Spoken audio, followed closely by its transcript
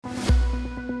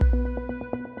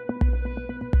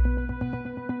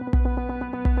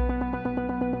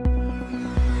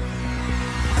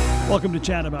Welcome to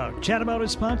Chat About. Chat About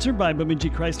is sponsored by Bemidji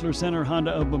Chrysler Center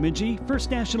Honda of Bemidji,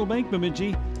 First National Bank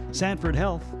Bemidji, Sanford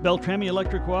Health, Beltrami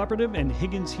Electric Cooperative, and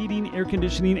Higgins Heating, Air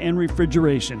Conditioning, and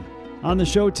Refrigeration. On the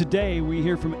show today, we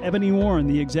hear from Ebony Warren,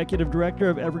 the Executive Director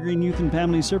of Evergreen Youth and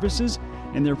Family Services,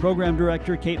 and their Program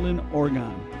Director, Caitlin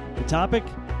Orgon. The topic,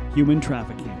 human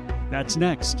trafficking. That's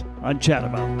next on Chat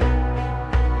About.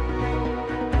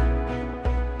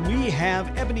 We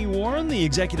have Ebony Warren, the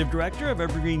Executive Director of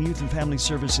Evergreen Youth and Family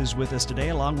Services, with us today,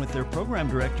 along with their Program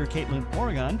Director, Caitlin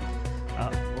Orgon.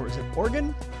 Or is it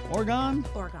Orgon? Orgon?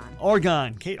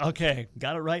 Orgon. Okay,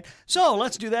 got it right. So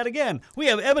let's do that again. We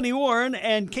have Ebony Warren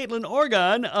and Caitlin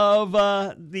Orgon of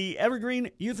the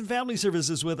Evergreen Youth and Family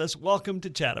Services with us. Welcome to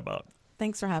Chat About.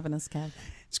 Thanks for having us, Kev.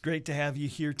 It's great to have you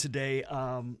here today.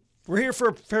 We're here for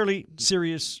a fairly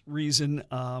serious reason.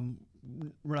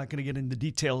 We're not going to get into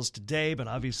details today, but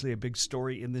obviously a big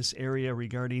story in this area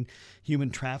regarding human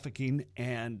trafficking,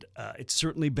 and it's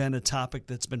certainly been a topic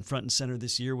that's been front and center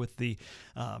this year with the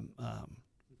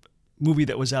movie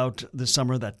that was out this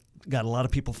summer that got a lot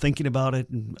of people thinking about it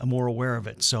and more aware of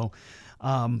it. So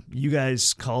you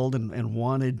guys called and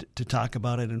wanted to talk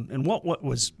about it, and what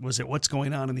was it what's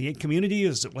going on in the community?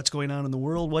 Is it what's going on in the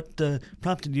world? What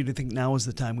prompted you to think now is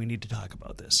the time we need to talk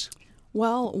about this?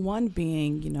 Well, one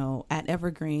being, at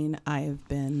Evergreen, I've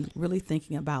been really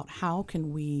thinking about how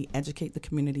can we educate the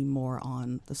community more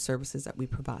on the services that we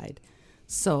provide.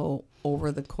 So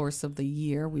over the course of the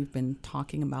year, we've been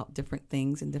talking about different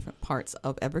things in different parts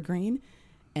of Evergreen.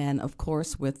 And of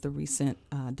course, with the recent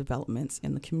developments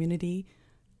in the community,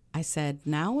 I said,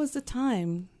 now is the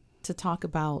time to talk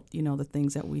about, the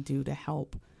things that we do to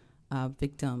help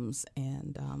victims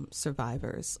and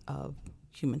survivors of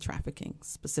human trafficking,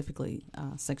 specifically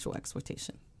sexual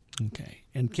exploitation. Okay.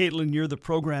 And Caitlin, you're the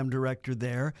program director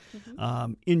there.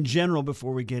 Mm-hmm. In general,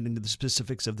 before we get into the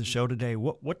specifics of the show today,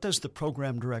 what does the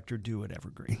program director do at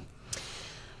Evergreen?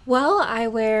 Well, I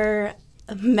wear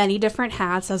many different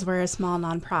hats as we're a small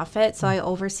nonprofit, so I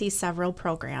oversee several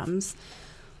programs.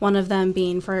 One of them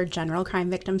being for general crime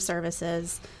victim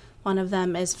services. One of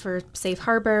them is for Safe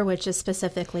Harbor, which is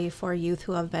specifically for youth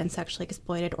who have been sexually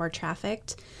exploited or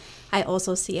trafficked. I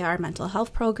also see our mental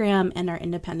health program and our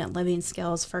independent living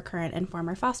skills for current and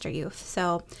former foster youth.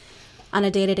 So on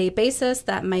a day-to-day basis,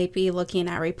 that might be looking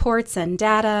at reports and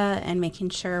data and making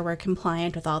sure we're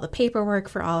compliant with all the paperwork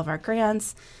for all of our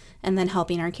grants, and then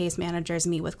helping our case managers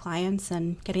meet with clients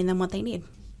and getting them what they need.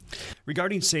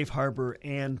 Regarding Safe Harbor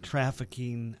and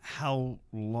trafficking, how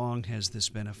long has this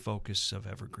been a focus of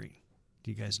Evergreen?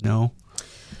 Do you guys know?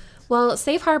 Well,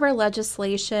 Safe Harbor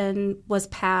legislation was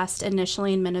passed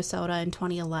initially in Minnesota in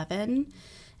 2011,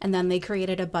 and then they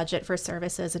created a budget for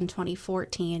services in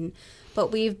 2014.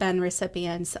 But we've been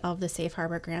recipients of the Safe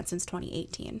Harbor grant since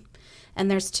 2018. And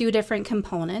there's two different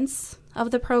components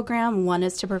of the program. One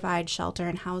is to provide shelter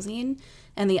and housing,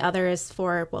 and the other is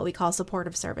for what we call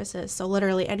supportive services. So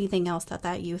literally anything else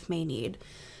that youth may need.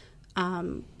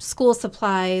 School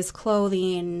supplies,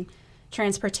 clothing,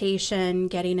 transportation,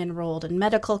 getting enrolled in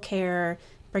medical care,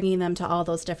 bringing them to all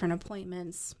those different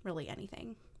appointments, really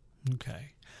anything.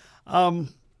 Okay.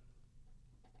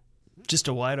 Just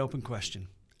a wide open question.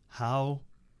 How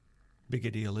big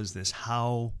a deal is this?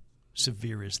 How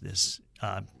severe is this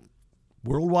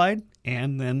worldwide,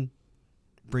 and then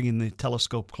bringing the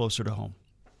telescope closer to home?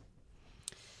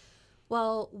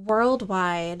 Well,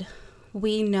 worldwide,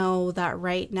 we know that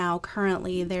right now,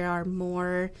 currently, there are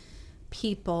more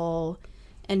people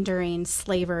enduring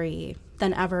slavery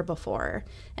than ever before.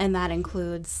 And that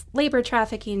includes labor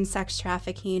trafficking, sex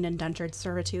trafficking, indentured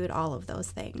servitude, all of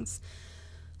those things.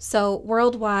 So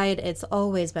worldwide, it's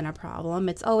always been a problem.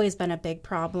 It's always been a big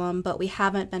problem, but we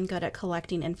haven't been good at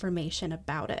collecting information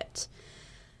about it.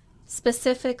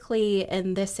 Specifically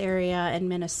in this area in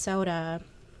Minnesota,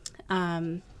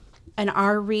 in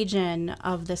our region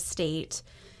of the state,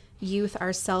 youth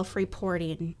are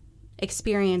self-reporting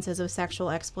experiences of sexual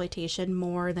exploitation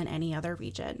more than any other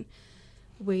region.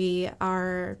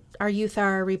 Our youth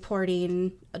are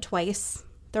reporting twice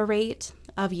the rate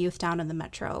of youth down in the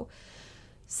metro.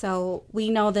 So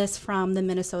we know this from the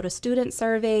Minnesota Student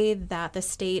Survey that the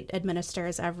state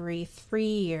administers every 3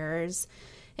 years.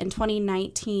 In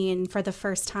 2019, for the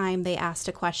first time, they asked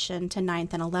a question to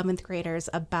 9th and 11th graders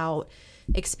about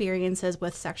experiences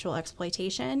with sexual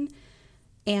exploitation.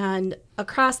 And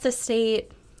across the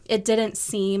state, it didn't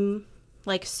seem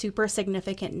like super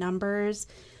significant numbers.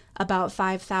 About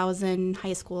 5,000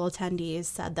 high school attendees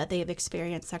said that they've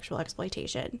experienced sexual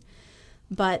exploitation.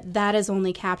 But that is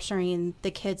only capturing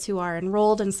the kids who are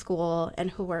enrolled in school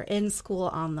and who were in school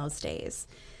on those days.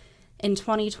 In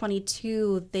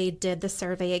 2022, they did the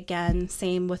survey again,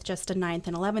 same with just the 9th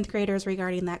and 11th graders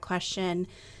regarding that question.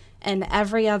 And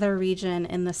every other region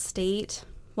in the state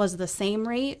was the same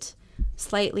rate,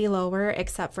 slightly lower,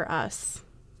 except for us.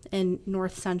 In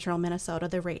north central Minnesota,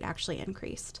 the rate actually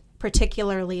increased,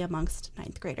 particularly amongst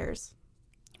 9th graders.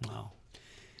 Wow.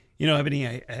 Ebony,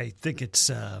 I think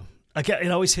it's,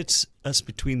 it always hits us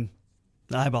between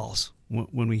the eyeballs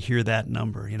when we hear that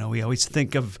number. We always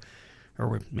think of,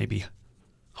 or maybe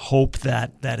hope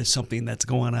that is something that's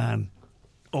going on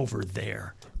over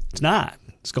there. It's not.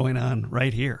 It's going on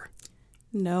right here.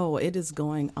 No, it is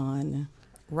going on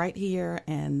right here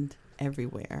and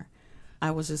everywhere.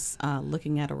 I was just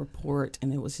looking at a report,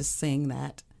 and it was just saying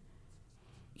that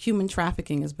human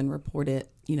trafficking has been reported,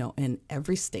 in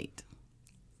every state,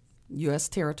 U.S.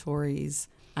 territories,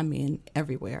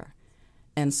 everywhere.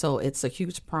 And so it's a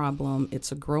huge problem.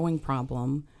 It's a growing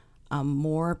problem.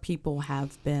 More people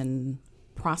have been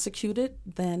prosecuted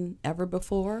than ever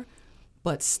before,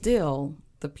 but still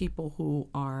the people who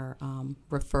are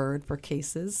referred for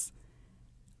cases,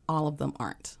 all of them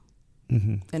aren't,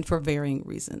 and for varying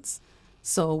reasons.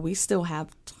 So we still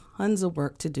have tons of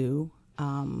work to do.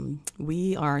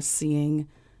 We are seeing,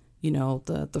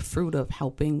 the fruit of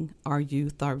helping our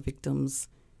youth, our victims,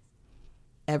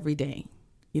 every day,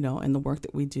 in the work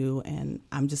that we do. And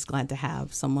I'm just glad to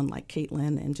have someone like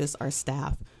Caitlin and just our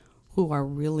staff who are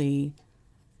really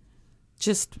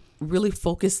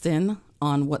focused in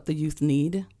on what the youth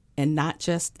need, and not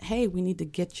just, hey, we need to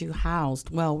get you housed.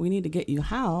 Well, we need to get you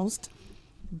housed,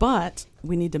 but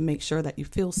we need to make sure that you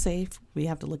feel safe. We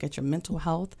have to look at your mental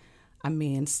health.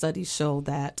 Studies show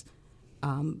that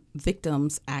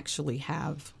victims actually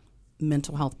have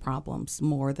mental health problems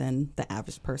more than the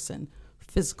average person,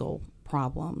 physical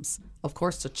problems, of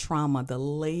course, the trauma, the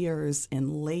layers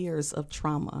and layers of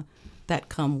trauma that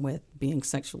come with being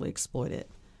sexually exploited.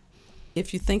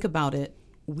 If you think about it,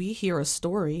 we hear a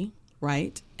story,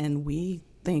 right? And we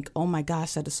think, oh my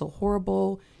gosh, that is so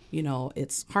horrible.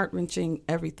 It's heart-wrenching,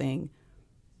 everything.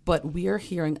 But we are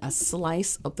hearing a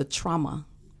slice of the trauma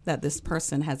that this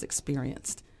person has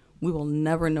experienced. We will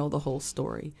never know the whole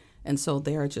story. And so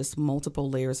there are just multiple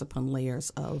layers upon layers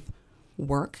of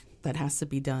work that has to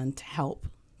be done to help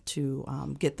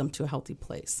to get them to a healthy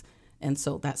place. And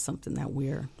so that's something that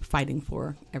we're fighting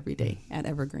for every day at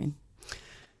Evergreen.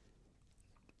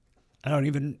 I don't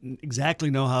even exactly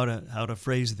know how to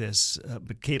phrase this,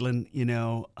 but Caitlin,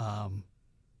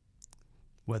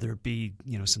 whether it be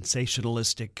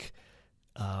sensationalistic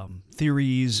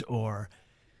theories or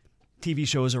TV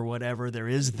shows or whatever, there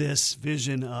is this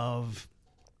vision of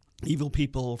evil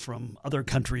people from other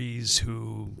countries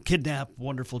who kidnap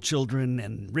wonderful children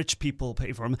and rich people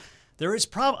pay for them. There is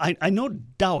I no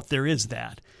doubt there is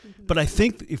that, but I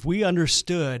think if we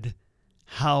understood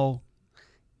how,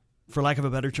 for lack of a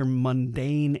better term,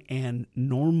 mundane and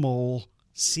normal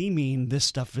seeming this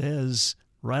stuff is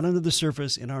right under the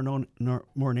surface in our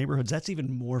more neighborhoods, that's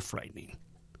even more frightening.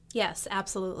 Yes,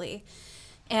 absolutely.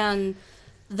 And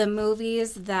the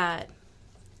movies that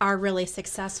are really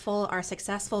successful are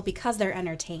successful because they're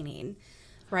entertaining,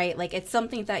 right? Like, it's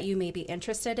something that you may be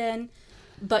interested in,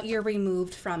 but you're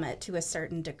removed from it to a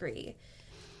certain degree.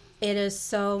 It is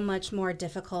so much more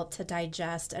difficult to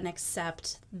digest and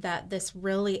accept that this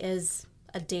really is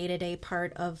a day-to-day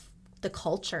part of the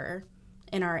culture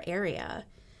in our area.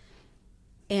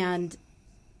 And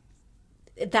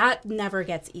that never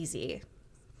gets easy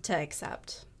to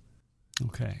accept.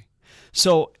 Okay.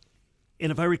 So,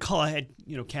 and if I recall, I had,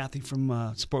 Kathy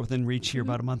from Support Within Reach here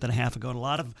about a month and a half ago, and a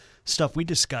lot of stuff we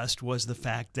discussed was the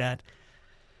fact that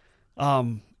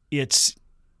it's,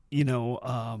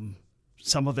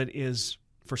 some of it is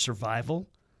for survival.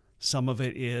 Some of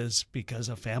it is because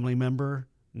a family member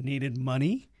needed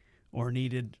money or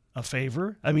needed a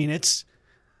favor. It's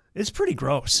pretty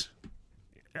gross.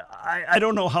 I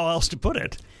don't know how else to put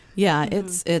it. Yeah,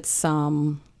 it's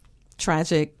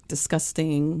tragic,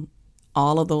 disgusting,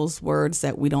 all of those words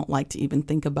that we don't like to even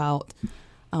think about.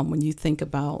 When you think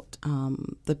about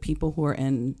the people who are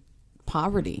in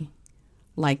poverty,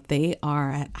 like they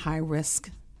are at high risk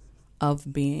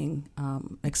of being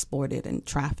exploited and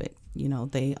trafficked.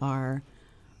 They are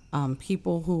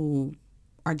people who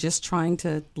are just trying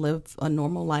to live a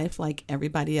normal life like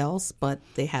everybody else, but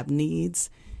they have needs.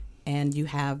 And you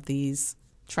have these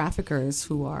traffickers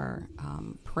who are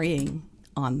preying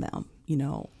on them,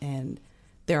 and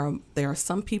there are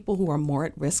some people who are more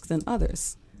at risk than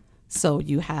others. So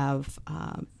you have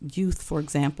youth, for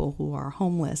example, who are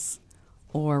homeless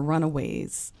or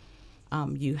runaways.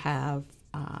 You have,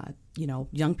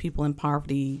 young people in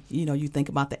poverty. You think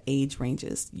about the age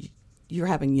ranges. You're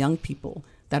having young people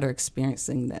that are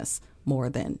experiencing this more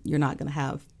than you're not going to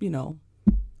have,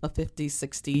 a 50,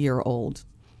 60-year-old,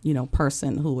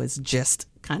 person who is just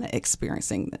kind of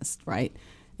experiencing this, right?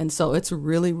 And so it's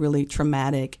really, really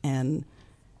traumatic. And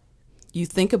you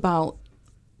think about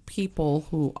people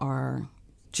who are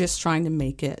just trying to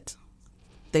make it.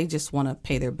 They just want to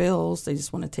pay their bills. They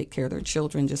just want to take care of their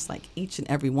children, just like each and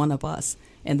every one of us.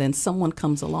 And then someone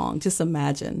comes along. Just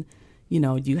imagine,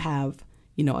 you have,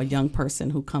 a young person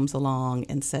who comes along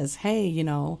and says, hey,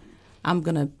 I'm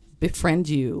going to befriend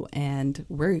you and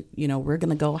we're going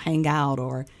to go hang out,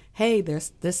 or, hey,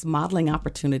 there's this modeling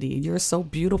opportunity. You're so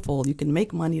beautiful. You can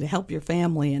make money to help your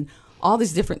family and all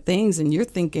these different things. And you're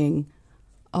thinking,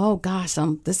 oh gosh,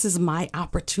 this is my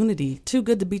opportunity. Too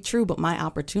good to be true, but my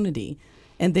opportunity.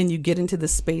 And then you get into the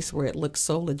space where it looks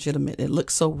so legitimate, it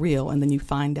looks so real, and then you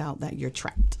find out that you're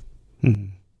trapped.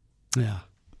 Mm-hmm. Yeah.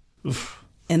 Oof.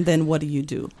 And then what do you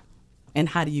do? And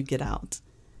how do you get out?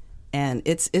 And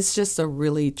it's just a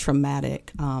really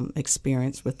traumatic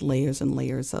experience with layers and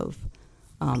layers of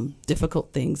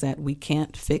difficult things that we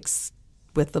can't fix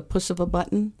with the push of a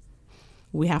button.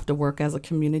 We have to work as a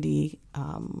community.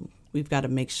 We've got to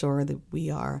make sure that we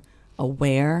are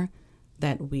aware,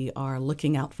 that we are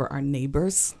looking out for our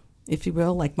neighbors, if you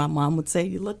will. Like my mom would say,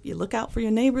 you look out for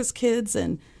your neighbors' kids,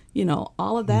 and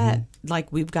all of that. Mm-hmm.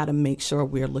 Like, we've got to make sure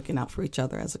we're looking out for each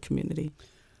other as a community.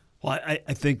 Well,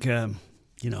 I think the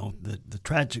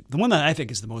tragic, the one that I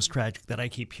think is the most tragic that I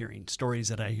keep hearing, stories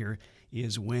that I hear,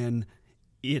 is when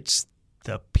it's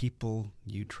the people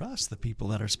you trust, the people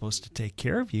that are supposed to take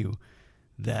care of you,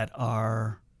 that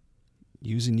are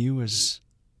using you as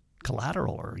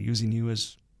collateral or using you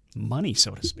as money,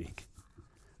 so to speak.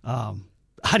 How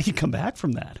do you come back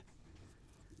from that?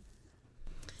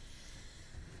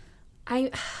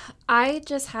 I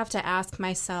just have to ask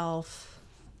myself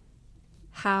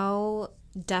how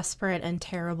desperate and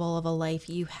terrible of a life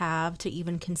you have to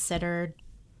even consider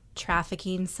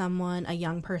trafficking someone, a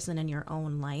young person, in your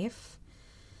own life.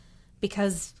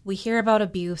 Because we hear about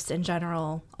abuse in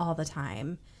general all the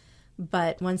time.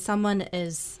 But when someone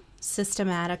is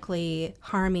systematically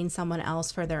harming someone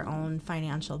else for their own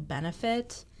financial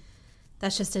benefit,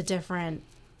 that's just a different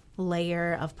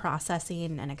layer of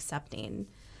processing and accepting.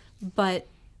 But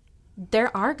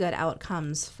there are good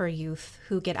outcomes for youth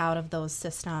who get out of those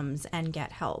systems and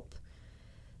get help.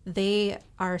 They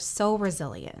are so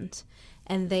resilient,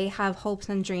 and they have hopes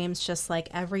and dreams just like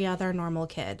every other normal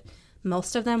kid.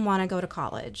 Most of them want to go to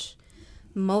college.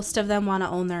 Most of them want to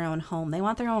own their own home. They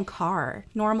want their own car,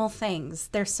 normal things.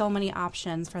 There's so many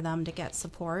options for them to get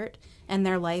support, and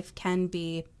their life can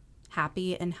be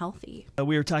happy and healthy.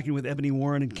 We are talking with Ebony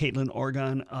Warren and Caitlin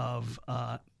Orgon of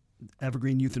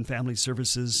Evergreen Youth and Family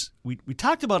Services. We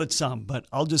talked about it some, but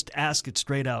I'll just ask it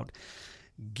straight out.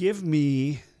 Give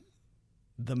me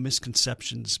the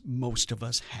misconceptions most of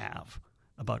us have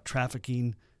about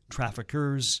trafficking,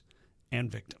 traffickers,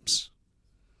 and victims.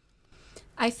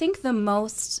 I think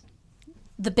the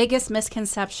biggest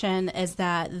misconception is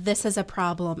that this is a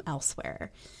problem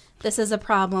elsewhere. This is a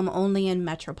problem only in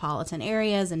metropolitan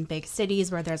areas and big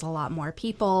cities where there's a lot more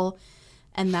people,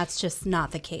 and that's just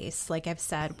not the case. Like I've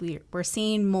said, we're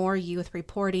seeing more youth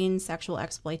reporting sexual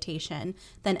exploitation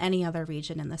than any other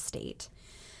region in the state.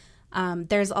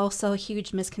 There's also a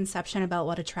huge misconception about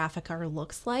what a trafficker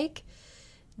looks like.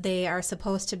 They are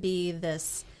supposed to be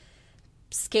this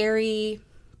scary,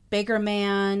 bigger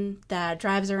man that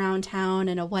drives around town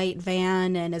in a white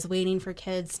van and is waiting for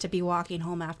kids to be walking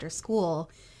home after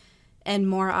school. And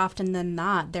more often than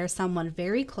not, there's someone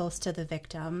very close to the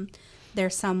victim.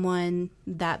 There's someone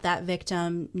that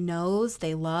victim knows,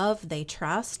 they love, they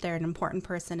trust. They're an important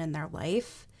person in their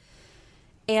life.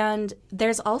 And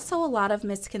there's also a lot of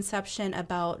misconception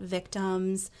about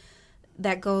victims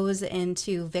that goes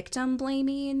into victim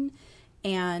blaming,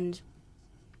 and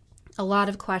a lot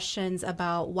of questions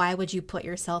about why would you put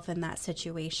yourself in that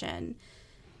situation.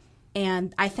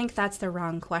 And I think that's the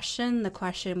wrong question. The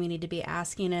question we need to be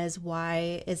asking is,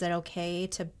 why is it okay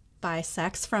to buy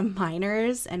sex from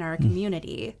minors in our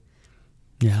community?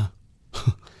 Yeah.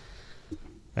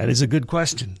 That is a good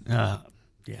question. And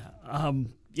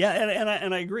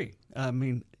I agree. I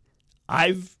mean,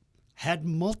 I've had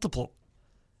multiple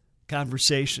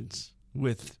conversations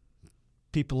with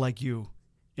people like you.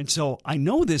 And so I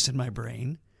know this in my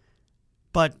brain,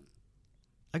 but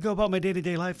I go about my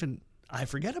day-to-day life and I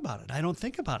forget about it. I don't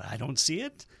think about it. I don't see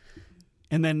it.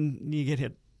 And then you get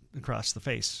hit across the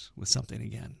face with something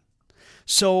again.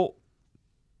 So,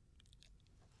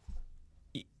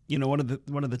 one of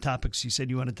the topics you said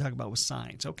you want to talk about was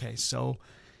signs. Okay, so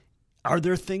are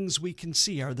there things we can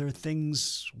see? Are there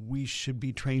things we should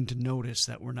be trained to notice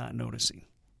that we're not noticing?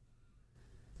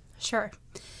 Sure.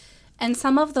 And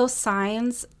some of those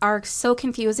signs are so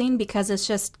confusing because it's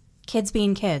just kids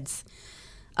being kids.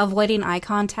 Avoiding eye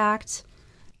contact.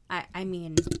 I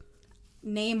mean,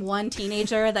 name one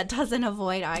teenager that doesn't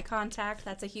avoid eye contact.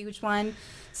 That's a huge one.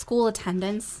 School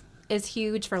attendance is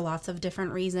huge for lots of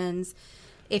different reasons.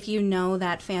 If you know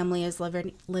that family is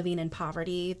living in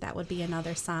poverty, that would be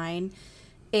another sign.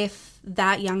 If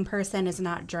that young person is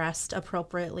not dressed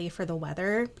appropriately for the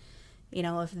weather,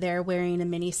 if they're wearing a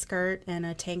mini skirt and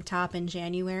a tank top in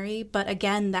January, but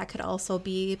again, that could also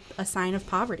be a sign of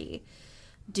poverty.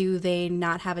 Do they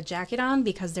not have a jacket on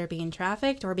because they're being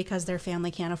trafficked or because their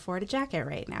family can't afford a jacket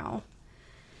right now?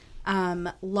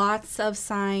 Lots of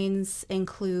signs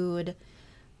include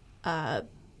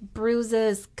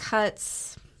bruises,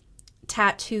 cuts,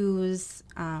 tattoos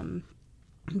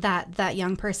that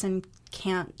young person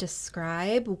can't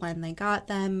describe when they got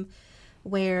them,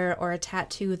 or a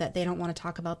tattoo that they don't want to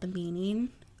talk about the meaning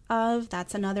of.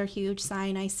 That's another huge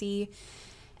sign I see.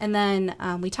 And then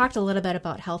we talked a little bit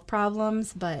about health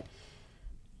problems, but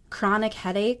chronic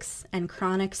headaches and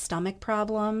chronic stomach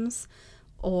problems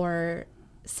or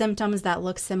symptoms that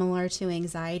look similar to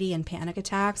anxiety and panic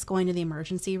attacks, going to the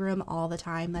emergency room all the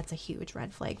time, that's a huge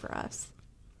red flag for us.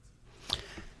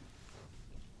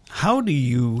 How do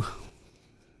you...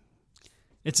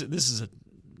 This is a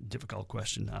difficult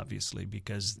question, obviously,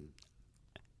 because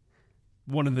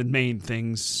one of the main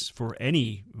things for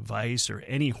any vice or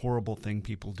any horrible thing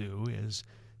people do is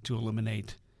to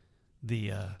eliminate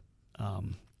the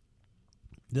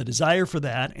desire for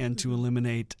that and to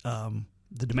eliminate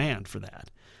the demand for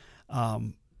that.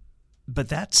 But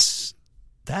that's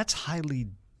highly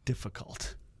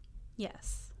difficult.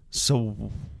 Yes.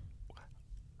 So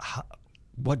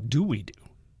what do we do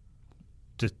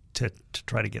to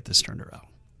try to get this turned around?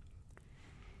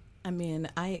 I mean,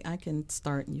 I can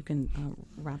start and you can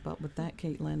wrap up with that,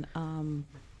 Caitlin.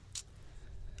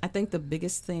 I think the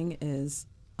biggest thing is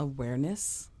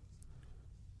awareness.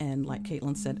 And like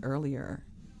Caitlin said earlier,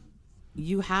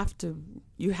 you have to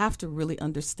really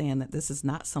understand that this is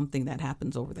not something that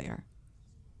happens over there.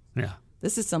 Yeah.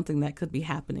 This is something that could be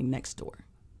happening next door.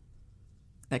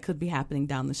 That could be happening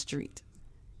down the street.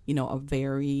 A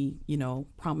very,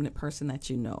 prominent person that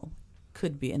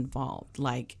could be involved.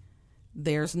 Like,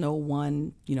 there's no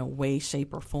one, way,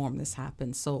 shape, or form this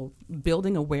happens. So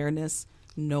building awareness,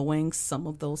 knowing some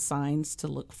of those signs to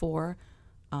look for,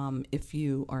 if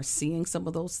you are seeing some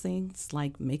of those things,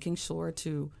 like making sure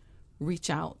to reach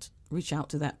out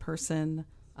to that person,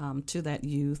 to that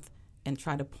youth, and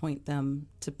try to point them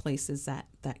to places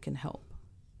that can help.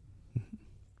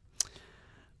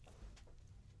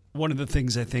 One of the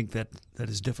things I think that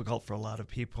is difficult for a lot of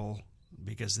people,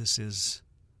 because this is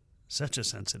such a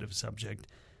sensitive subject,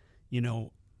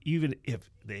 even if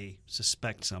they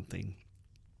suspect something,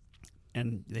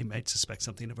 and they might suspect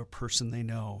something of a person they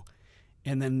know,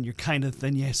 and then you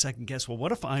second guess, well,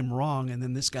 what if I'm wrong, and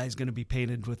then this guy's going to be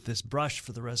painted with this brush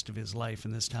for the rest of his life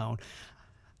in this town?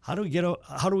 How do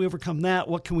we overcome that?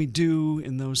 What can we do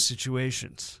in those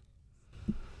situations?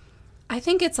 I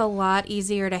think it's a lot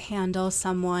easier to handle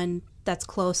someone that's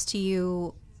close to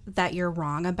you that you're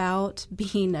wrong about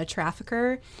being a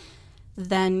trafficker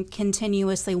than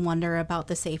continuously wonder about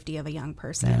the safety of a young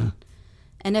person. Yeah.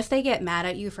 And if they get mad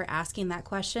at you for asking that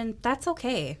question, that's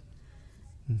okay.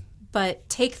 But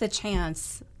take the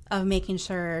chance of making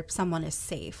sure someone is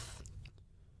safe.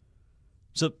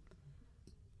 So,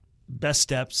 best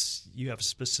steps, you have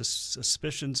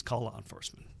suspicions, call law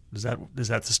enforcement. Is that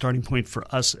the starting point for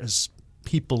us as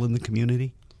people in the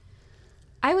community?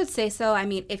 I would say so. I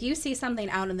mean, if you see something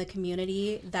out in the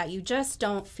community that you just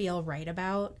don't feel right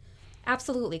about,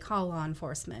 absolutely call law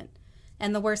enforcement.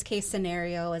 And the worst case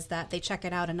scenario is that they check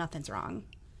it out and nothing's wrong.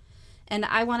 And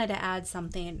I wanted to add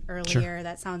something earlier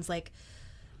that sounds like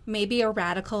maybe a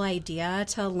radical idea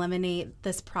to eliminate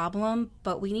this problem,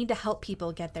 but we need to help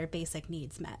people get their basic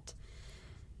needs met.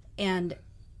 And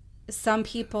some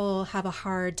people have a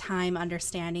hard time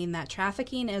understanding that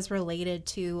trafficking is related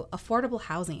to affordable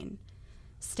housing,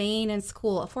 staying in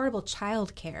school, affordable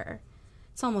childcare.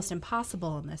 It's almost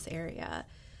impossible in this area.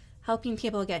 Helping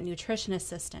people get nutrition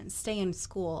assistance, stay in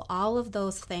school, all of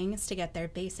those things to get their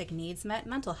basic needs met.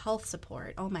 Mental health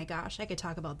support, oh my gosh, I could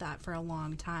talk about that for a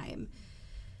long time.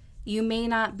 You may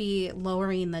not be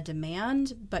lowering the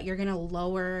demand, but you're going to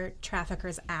lower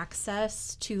traffickers'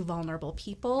 access to vulnerable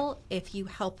people if you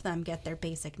help them get their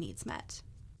basic needs met.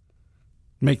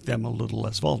 Make them a little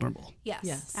less vulnerable.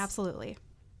 Yes. Absolutely.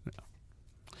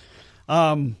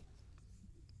 Yeah.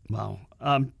 Wow.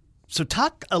 So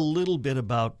talk a little bit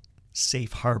about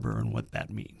safe harbor and what that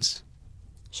means.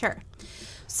 Sure.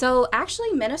 So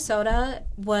actually, Minnesota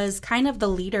was kind of the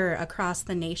leader across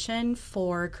the nation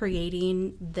for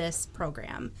creating this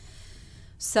program.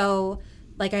 So,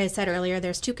 like I said earlier,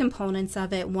 there's two components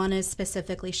of it. One is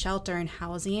specifically shelter and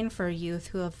housing for youth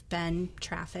who have been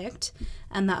trafficked,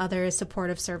 and the other is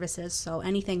supportive services, so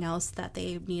anything else that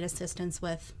they need assistance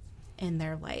with in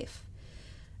their life.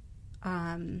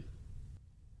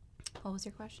 What was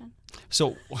your question?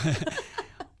 So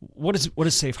what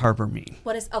does Safe Harbor mean?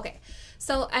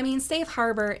 So, I mean, Safe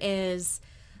Harbor is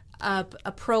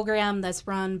a program that's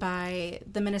run by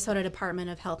the Minnesota Department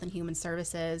of Health and Human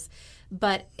Services,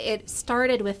 but it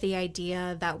started with the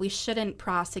idea that we shouldn't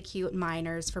prosecute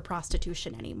minors for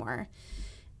prostitution anymore.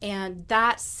 And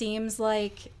that seems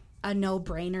like a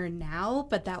no-brainer now,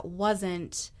 but that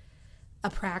wasn't a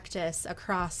practice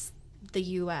across the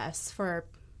U.S. for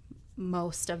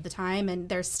most of the time. And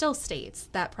there's still states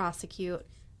that prosecute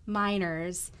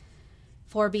minors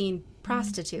for being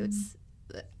prostitutes.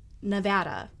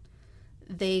 Nevada,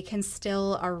 they can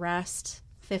still arrest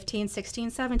 15,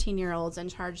 16, 17-year-olds and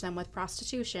charge them with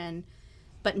prostitution,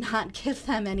 but not give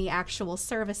them any actual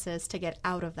services to get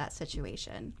out of that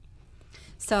situation.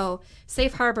 So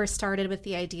Safe Harbor started with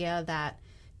the idea that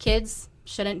kids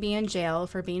shouldn't be in jail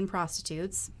for being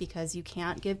prostitutes because you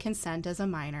can't give consent as a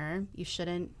minor. You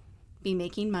shouldn't be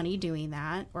making money doing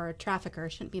that, or a trafficker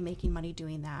shouldn't be making money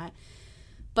doing that.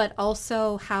 But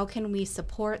also, how can we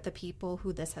support the people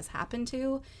who this has happened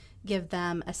to, give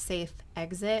them a safe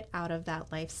exit out of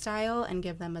that lifestyle, and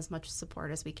give them as much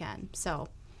support as we can? So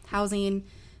housing,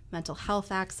 mental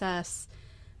health access,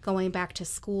 going back to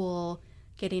school,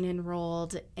 getting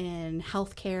enrolled in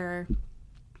healthcare,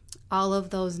 all of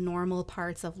those normal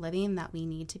parts of living that we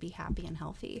need to be happy and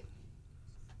healthy.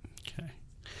 Okay.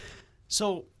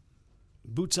 So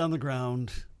boots on the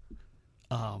ground,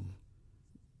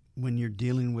 when you're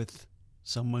dealing with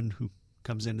someone who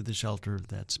comes into the shelter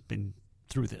that's been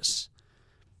through this,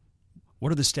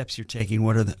 what are the steps you're taking?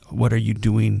 What are you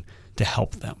doing to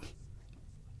help them?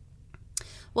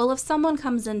 Well, if someone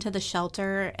comes into the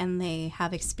shelter and they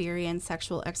have experienced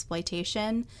sexual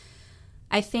exploitation,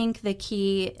 I think the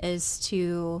key is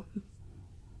to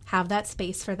have that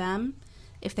space for them.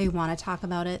 If they want to talk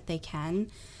about it, they can.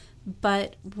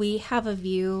 But we have a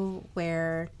view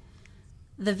where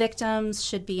the victims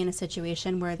should be in a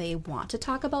situation where they want to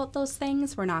talk about those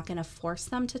things. We're not going to force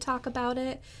them to talk about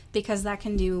it because that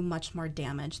can do much more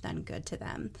damage than good to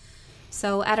them.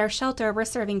 So at our shelter, we're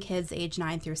serving kids age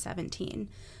 9 through 17.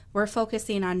 We're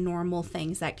focusing on normal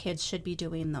things that kids should be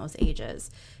doing in those ages.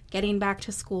 Getting back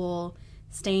to school,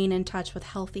 staying in touch with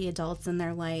healthy adults in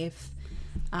their life.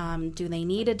 Do they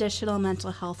need additional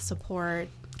mental health support?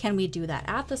 Can we do that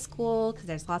at the school? Because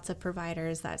there's lots of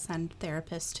providers that send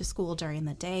therapists to school during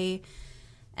the day.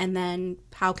 And then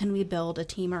how can we build a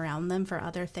team around them for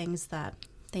other things that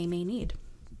they may need?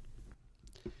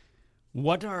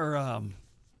 What are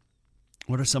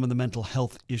some of the mental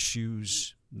health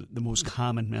issues, the most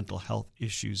common mental health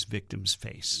issues victims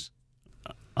face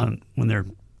when they're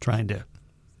trying to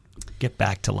get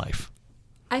back to life?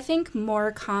 I think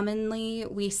more commonly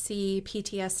we see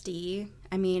PTSD.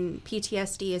 I mean,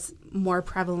 PTSD is more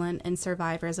prevalent in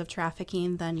survivors of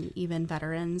trafficking than even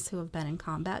veterans who have been in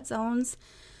combat zones.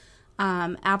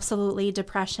 Absolutely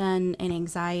depression and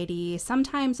anxiety,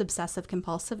 sometimes obsessive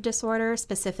compulsive disorder,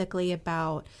 specifically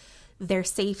about their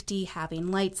safety,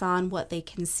 having lights on, what they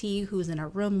can see, who's in a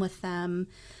room with them.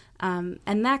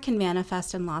 And that can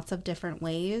manifest in lots of different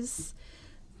ways.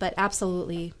 But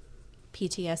absolutely,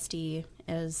 PTSD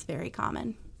is very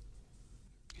common.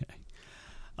 Okay.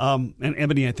 And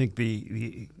Ebony, I think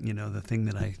the thing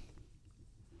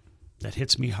that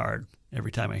hits me hard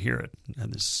every time I hear it,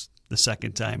 and this the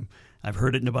second time I've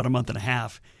heard it in about a month and a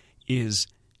half, is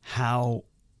how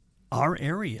our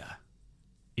area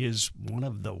is one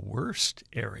of the worst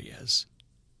areas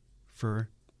for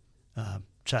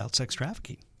child sex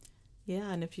trafficking.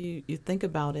 Yeah, and if you think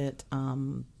about it,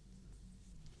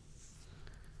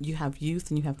 you have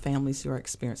youth and you have families who are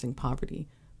experiencing poverty.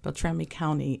 Beltrami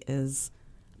County is,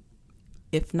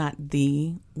 if not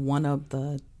the, one of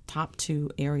the top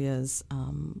 2 areas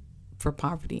for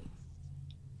poverty.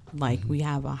 Like, we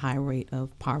have a high rate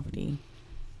of poverty.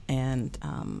 And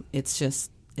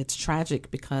it's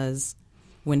tragic because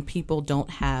when people don't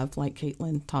have, like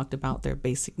Caitlin talked about, their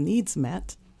basic needs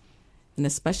met, and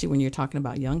especially when you're talking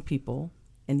about young people,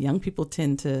 and young people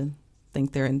tend to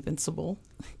think they're invincible,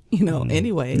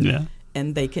 anyway. Yeah.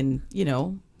 And they can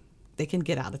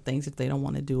get out of things if they don't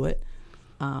want to do it.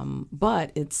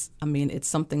 But it's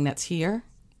something that's here.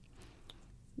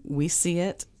 We see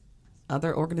it.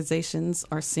 Other organizations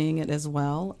are seeing it as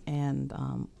well. And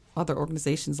other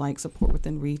organizations like Support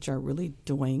Within Reach are really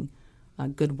doing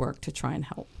good work to try and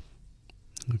help.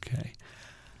 Okay.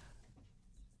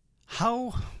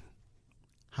 How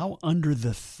under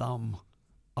the thumb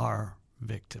are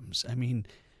victims? I mean,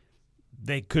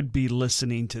 they could be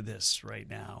listening to this right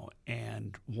now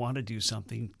and want to do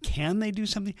something. Can they do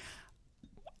something?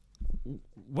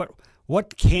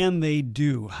 What can they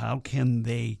do? How can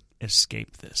they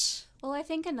escape this? Well, I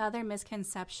think another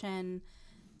misconception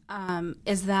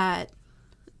is that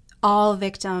all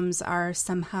victims are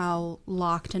somehow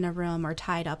locked in a room or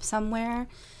tied up somewhere,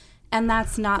 and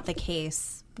that's not the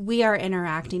case. We are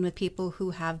interacting with people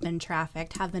who have been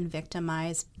trafficked, have been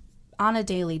victimized on a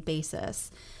daily basis.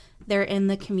 They're in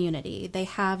the community. They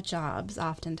have jobs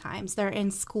oftentimes. They're in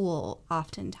school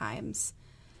oftentimes.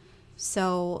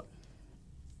 So,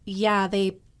 yeah,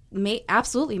 they may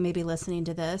be listening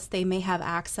to this. They may have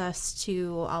access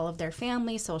to all of their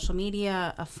family, social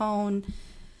media, a phone,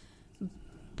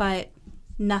 but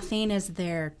nothing is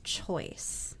their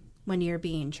choice when you're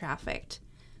being trafficked.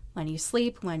 When you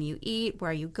sleep, when you eat,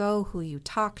 where you go, who you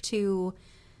talk to.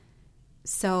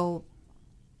 So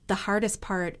the hardest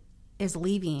part is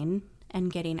leaving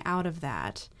and getting out of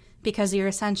that, because you're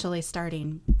essentially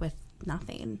starting with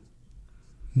nothing.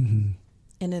 Mm-hmm.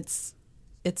 And it's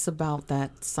about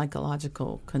that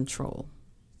psychological control.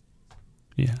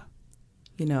 Yeah.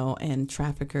 And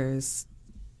traffickers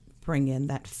bring in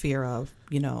that fear of,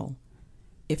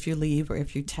 if you leave or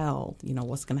if you tell,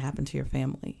 what's going to happen to your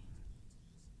family.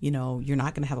 You're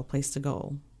not going to have a place to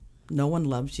go. No one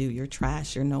loves you. You're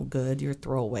trash. You're no good. You're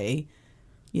throwaway.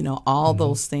 All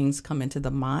those things come into the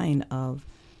mind of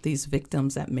these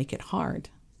victims that make it hard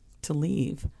to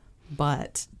leave.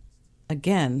 But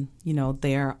again,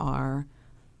 there are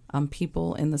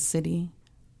people in the city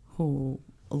who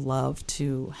love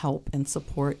to help and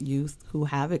support youth who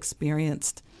have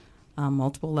experienced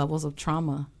multiple levels of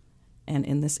trauma and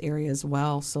in this area as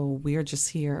well. So we're just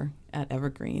here at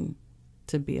Evergreen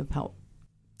to be of help.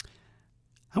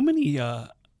 How many are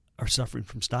suffering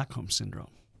from Stockholm Syndrome?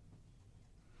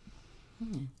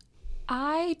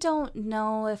 I don't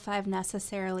know if I've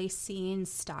necessarily seen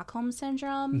Stockholm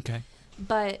Syndrome. Okay.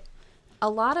 But a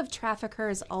lot of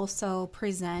traffickers also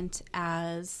present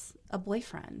as a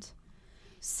boyfriend.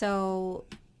 So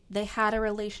they had a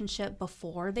relationship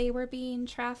before they were being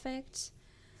trafficked.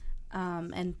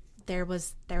 And there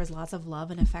was lots of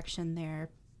love and affection there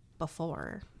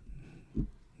before.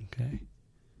 Okay.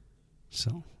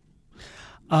 So,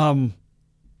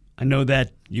 I know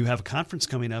that you have a conference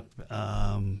coming up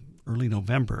early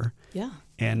November. Yeah.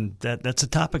 And that's a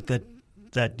topic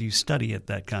that you study at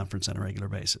that conference on a regular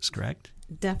basis, correct?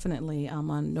 Definitely.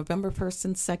 On November 1st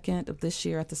and 2nd of this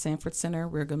year at the Sanford Center,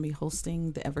 we're going to be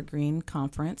hosting the Evergreen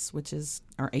Conference, which is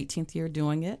our 18th year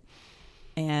doing it.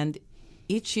 And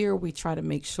each year we try to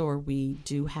make sure we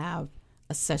do have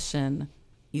a session,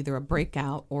 either a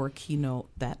breakout or a keynote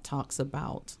that talks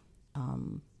about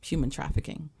human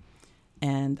trafficking.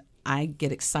 And I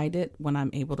get excited when I'm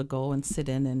able to go and sit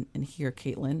in and hear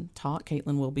Caitlin talk.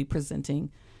 Caitlin will be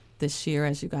presenting this year.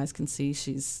 As you guys can see,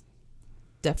 she's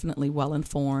definitely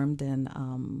well-informed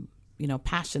and,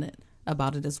 passionate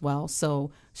about it as well.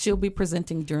 So she'll be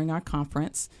presenting during our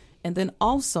conference. And then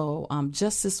also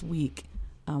just this week,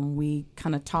 we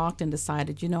kind of talked and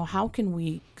decided, how can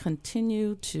we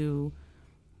continue to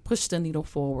push the needle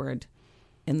forward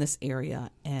in this area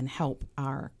and help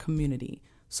our community.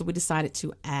 So we decided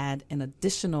to add an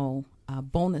additional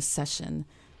bonus session,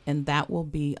 and that will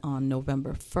be on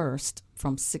November 1st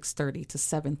from 6:30 to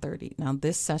 7:30. Now,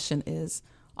 this session is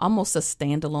almost a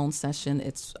standalone session.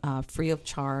 It's free of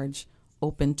charge,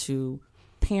 open to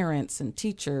parents and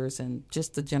teachers and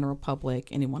just the general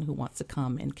public, anyone who wants to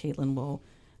come. And Caitlin will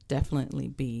definitely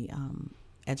be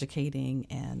educating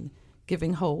and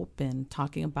giving hope and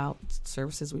talking about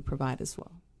services we provide as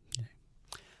well.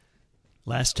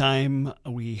 Last time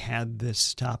we had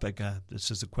this topic,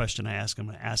 this is a question I ask. I'm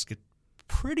going to ask it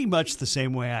pretty much the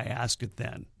same way I asked it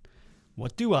then.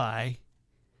 What do I,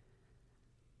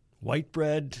 white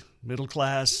bread, middle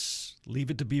class,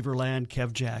 leave it to Beaverland,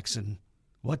 Kev Jackson,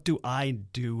 what do I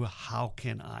do? How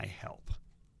can I help?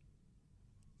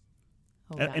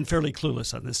 And fairly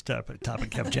clueless on this topic,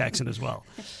 Kev Jackson as well.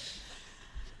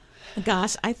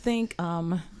 Gosh, I think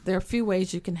there are a few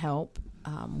ways you can help.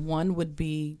 One would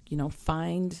be,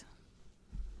 find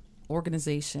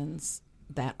organizations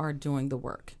that are doing the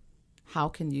work. How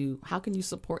can you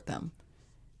support them?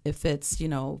 If it's,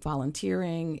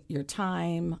 volunteering your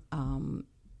time,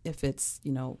 if it's,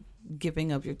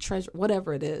 giving of your treasure,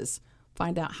 whatever it is,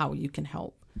 find out how you can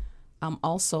help.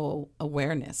 Also,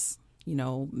 awareness.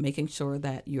 making sure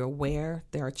that you're aware.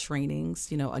 There are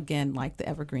trainings, again, like the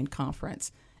Evergreen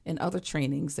Conference and other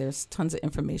trainings. There's tons of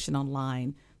information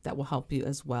online that will help you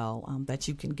as well, that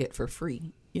you can get for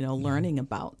free, learning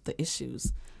about the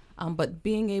issues. But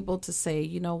being able to say,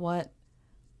 you know what,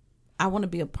 I want to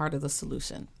be a part of the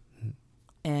solution.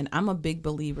 And I'm a big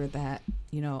believer that,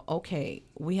 okay,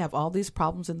 we have all these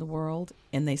problems in the world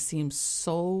and they seem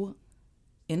so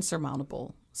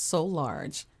insurmountable, so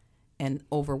large and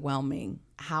overwhelming.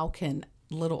 How can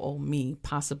little old me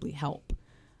possibly help?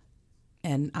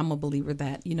 And I'm a believer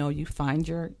that, you find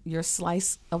your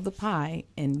slice of the pie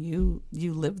and you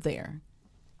live there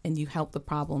and you help the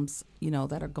problems,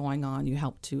 that are going on. You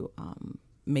help to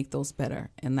make those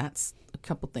better. And that's a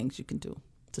couple things you can do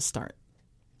to start.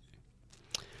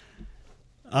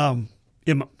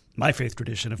 In my faith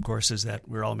tradition, of course, is that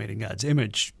we're all made in God's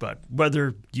image. But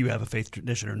whether you have a faith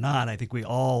tradition or not, I think we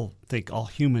all think all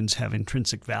humans have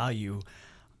intrinsic value.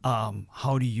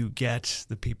 How do you get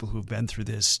the people who've been through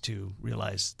this to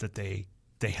realize that they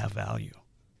have value?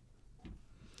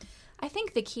 I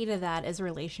think the key to that is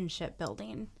relationship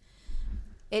building.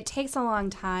 It takes a long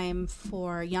time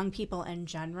for young people in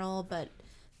general, but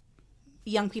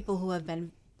young people who have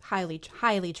been highly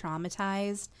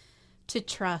traumatized to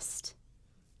trust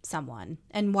someone.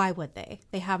 And why would they?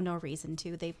 They have no reason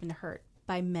to. They've been hurt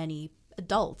by many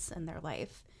adults in their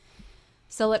life.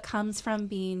 So it comes from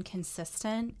being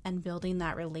consistent and building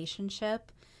that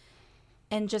relationship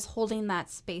and just holding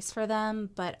that space for them.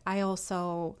 But I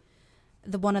also,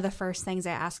 one of the first things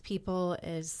I ask people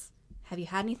is, have you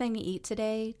had anything to eat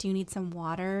today? Do you need some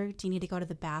water? Do you need to go to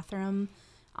the bathroom?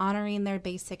 Honoring their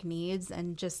basic needs,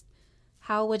 and just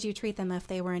how would you treat them if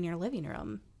they were in your living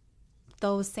room?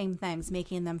 Those same things,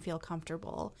 making them feel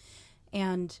comfortable.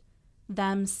 And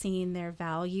them seeing their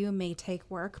value may take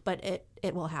work, but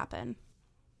it will happen.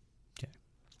 Okay.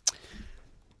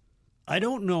 I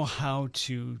don't know how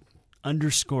to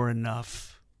underscore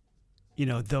enough,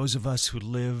 those of us who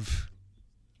live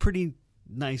pretty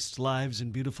nice lives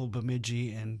in beautiful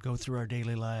Bemidji and go through our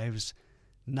daily lives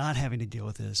not having to deal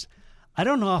with this. I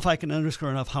don't know if I can underscore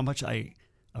enough how much I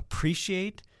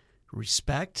appreciate,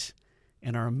 respect,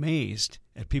 and are amazed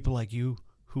at people like you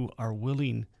who are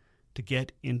willing to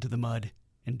get into the mud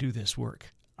and do this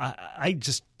work.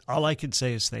 All I can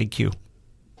say is thank you.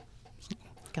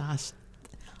 Gosh,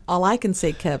 all I can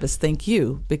say, Kev, is thank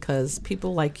you, because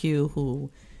people like you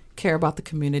who care about the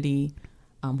community,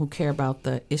 who care about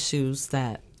the issues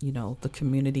that, the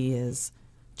community is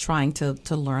trying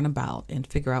to learn about and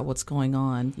figure out what's going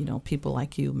on. People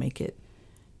like you make it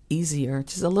easier,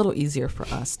 just a little easier for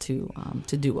us to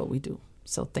do what we do.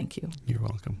 So thank you. You're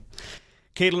welcome.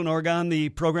 Caitlin Orgon, the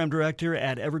program director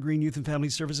at Evergreen Youth and Family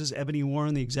Services. Ebony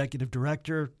Warren, the executive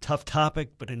director. Tough topic,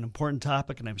 but an important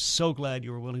topic, and I'm so glad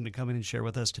you were willing to come in and share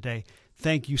with us today.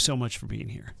 Thank you so much for being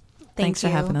here. Thanks for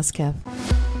having us, Kev.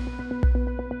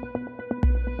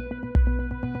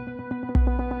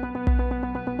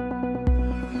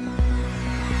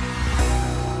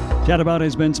 Chat About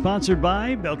has been sponsored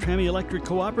by Beltrami Electric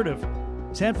Cooperative,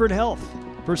 Sanford Health,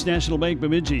 First National Bank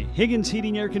Bemidji, Higgins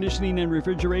Heating, Air Conditioning, and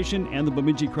Refrigeration, and the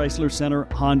Bemidji Chrysler Center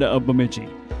Honda of Bemidji.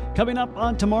 Coming up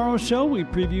on tomorrow's show, we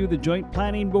preview the Joint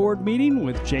Planning Board meeting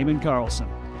with Jamin Carlson.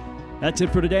 That's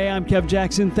it for today. I'm Kev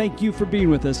Jackson. Thank you for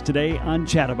being with us today on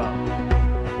Chat About.